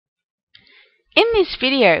In this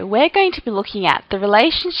video, we're going to be looking at the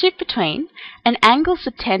relationship between an angle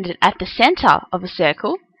subtended at the center of a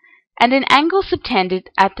circle and an angle subtended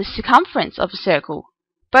at the circumference of a circle,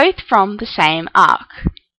 both from the same arc.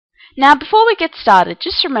 Now, before we get started,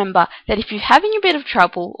 just remember that if you're having a bit of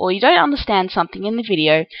trouble or you don't understand something in the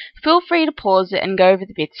video, feel free to pause it and go over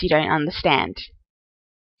the bits you don't understand.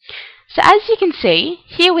 So as you can see,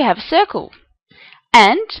 here we have a circle.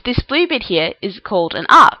 And this blue bit here is called an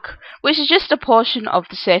arc, which is just a portion of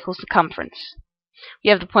the circle's circumference. We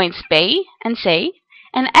have the points B and C,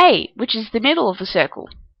 and A, which is the middle of the circle.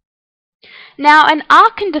 Now, an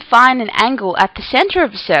arc can define an angle at the center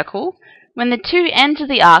of a circle when the two ends of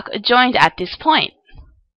the arc are joined at this point.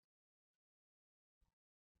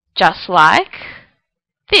 Just like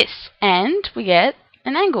this, and we get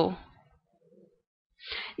an angle.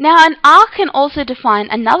 Now, an arc can also define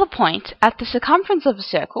another point at the circumference of a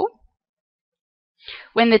circle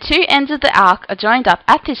when the two ends of the arc are joined up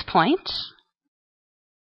at this point,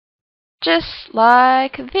 just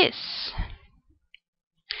like this.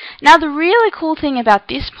 Now, the really cool thing about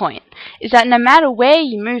this point is that no matter where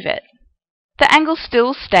you move it, the angle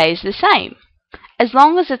still stays the same, as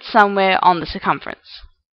long as it's somewhere on the circumference.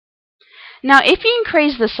 Now, if you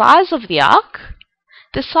increase the size of the arc,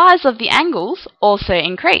 the size of the angles also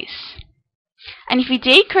increase. And if you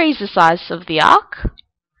decrease the size of the arc,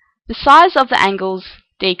 the size of the angles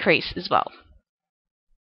decrease as well.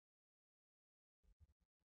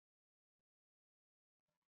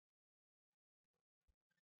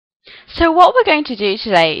 So what we're going to do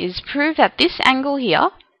today is prove that this angle here,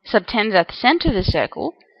 subtended at the center of the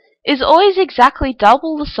circle, is always exactly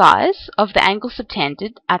double the size of the angle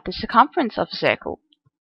subtended at the circumference of a circle.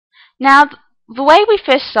 Now, the way we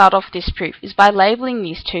first start off this proof is by labeling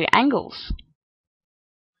these two angles.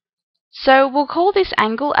 So we'll call this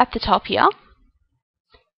angle at the top here,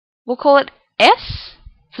 we'll call it S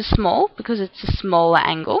for small because it's a smaller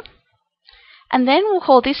angle, and then we'll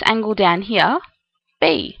call this angle down here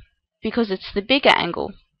B because it's the bigger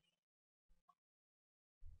angle.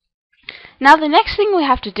 Now, the next thing we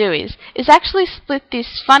have to do is actually split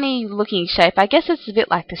this funny looking shape, I guess it's a bit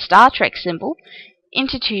like the Star Trek symbol,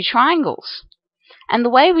 into two triangles. And the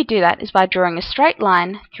way we do that is by drawing a straight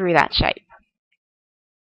line through that shape,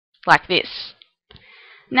 like this.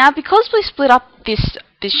 Now, because we split up this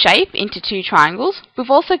shape into two triangles, we've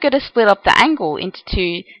also got to split up the angle into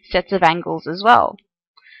two sets of angles as well.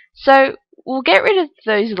 So we'll get rid of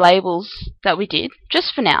those labels that we did,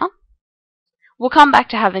 just for now. We'll come back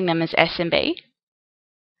to having them as S and B,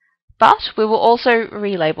 but we will also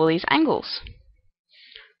relabel these angles.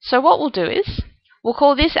 So what we'll do is, we'll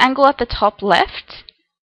call this angle at the top left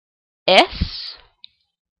S,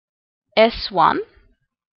 S1.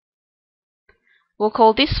 We'll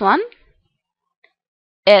call this one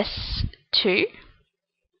S2.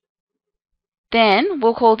 Then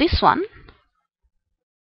we'll call this one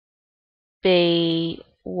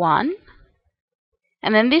B1.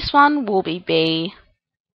 And then this one will be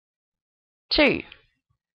B2.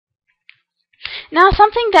 Now,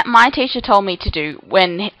 something that my teacher told me to do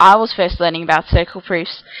when I was first learning about circle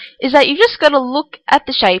proofs is that you just got to look at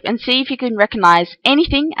the shape and see if you can recognize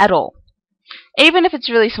anything at all, even if it's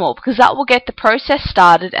really small, because that will get the process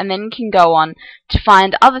started and then you can go on to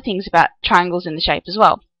find other things about triangles in the shape as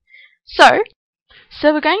well. So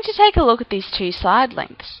we're going to take a look at these two side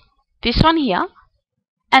lengths, this one here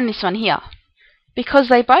and this one here, because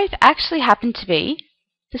they both actually happen to be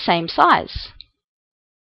the same size.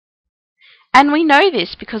 And we know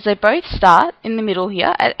this because they both start in the middle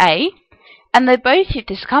here at A, and they both hit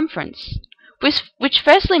the circumference, which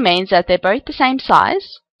firstly means that they're both the same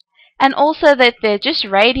size, and also that they're just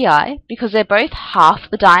radii because they're both half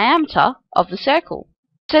the diameter of the circle.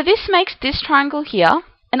 So this makes this triangle here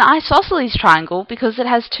an isosceles triangle because it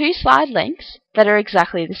has two side lengths that are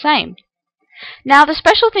exactly the same. Now, the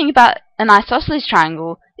special thing about an isosceles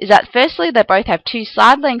triangle is that firstly they both have two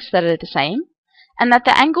side lengths that are the same, and that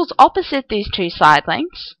the angles opposite these two side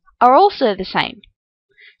lengths are also the same.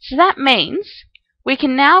 So that means we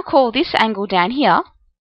can now call this angle down here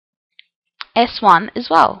S1 as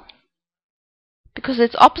well, because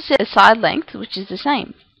it's opposite a side length which is the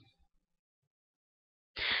same.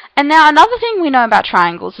 And now another thing we know about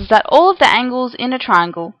triangles is that all of the angles in a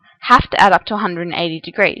triangle have to add up to 180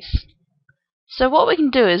 degrees. So what we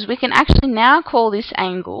can do is we can actually now call this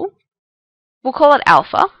angle, we'll call it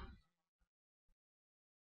alpha.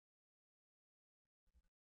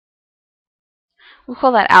 We'll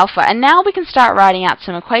call that alpha, and now we can start writing out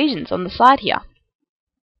some equations on the side here.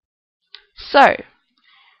 So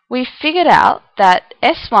we've figured out that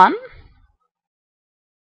S1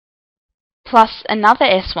 plus another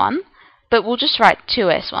S1 but we'll just write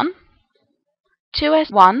 2s1.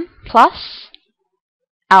 2s1 plus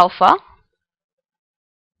alpha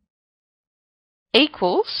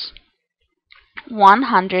equals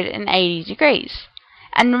 180 degrees.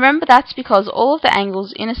 And remember, that's because all of the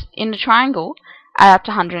angles in a triangle add up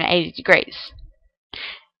to 180 degrees.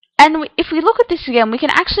 And if we look at this again, we can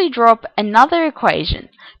actually draw up another equation,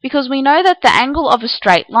 because we know that the angle of a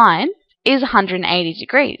straight line is 180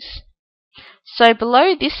 degrees. So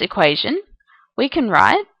below this equation, we can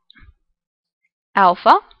write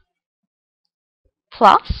alpha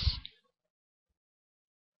plus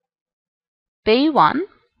b1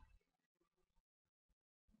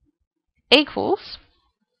 equals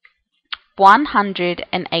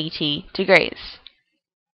 180 degrees.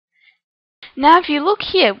 Now if you look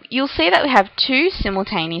here, you'll see that we have two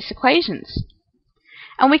simultaneous equations.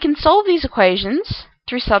 And we can solve these equations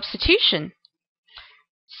through substitution,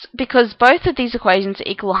 because both of these equations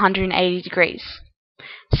equal 180 degrees.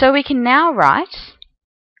 So we can now write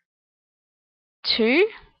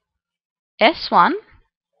 2s1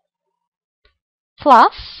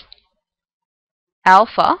 plus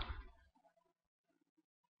alpha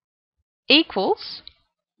equals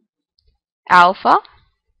alpha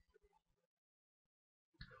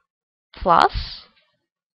plus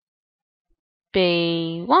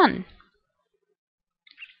b1.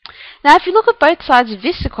 Now if you look at both sides of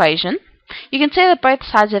this equation, you can see that both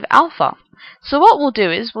sides have alpha. So what we'll do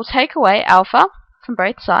is we'll take away alpha from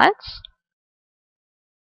both sides,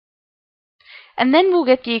 and then we'll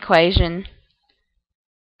get the equation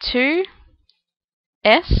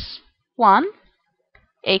 2s1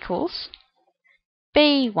 equals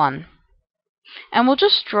b1. And we'll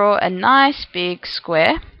just draw a nice big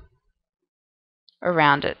square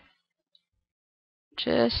around it,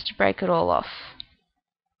 just to break it all off.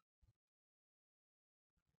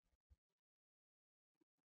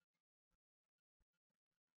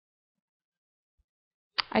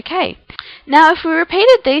 Okay, now if we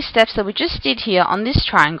repeated these steps that we just did here on this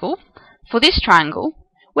triangle, for this triangle,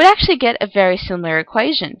 we'd actually get a very similar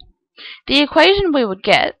equation. The equation we would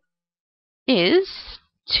get is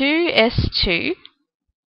 2s2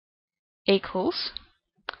 equals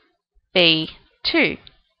b2.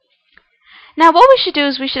 Now what we should do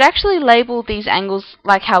is we should actually label these angles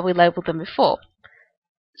like how we labeled them before.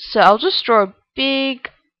 So I'll just draw a big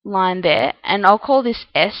line there, and I'll call this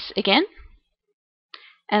S again.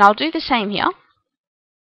 And I'll do the same here.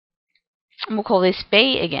 And we'll call this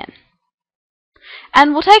B again.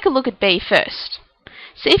 And we'll take a look at B first.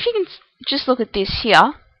 So if you can just look at this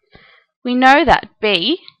here, we know that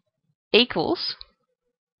B equals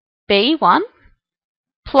B1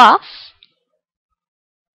 plus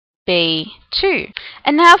B2.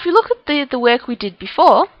 And now if you look at the work we did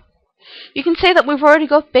before, you can see that we've already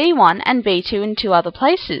got B1 and B2 in two other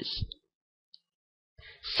places.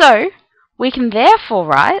 So we can therefore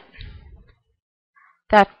write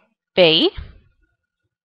that B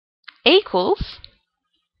equals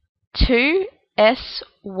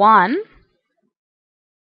 2s1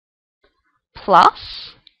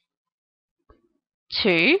 plus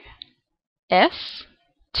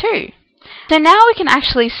 2s2. So now we can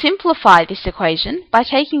actually simplify this equation by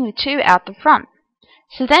taking the 2 out the front.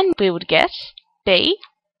 So then we would get B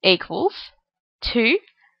equals 2,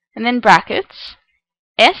 and then brackets,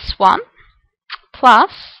 s1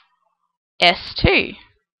 plus s2.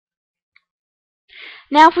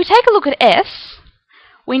 Now if we take a look at S,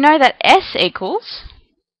 we know that S equals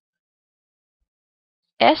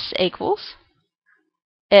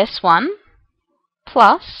s1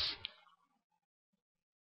 plus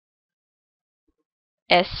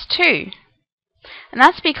s2. And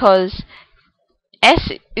that's because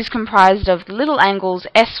S is comprised of the little angles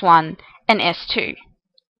s1 and s2.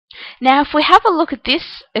 Now if we have a look at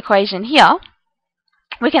this equation here,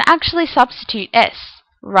 we can actually substitute S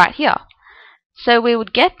right here. So we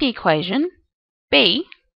would get the equation B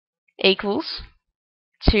equals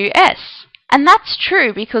 2S. And that's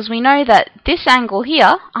true because we know that this angle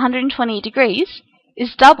here, 120 degrees,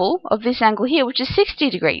 is double of this angle here, which is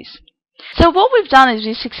 60 degrees. So what we've done is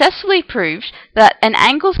we've successfully proved that an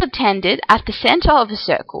angle subtended at the center of a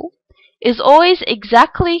circle is always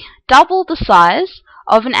exactly double the size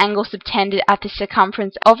of an angle subtended at the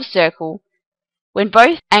circumference of a circle when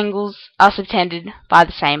both angles are subtended by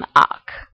the same arc.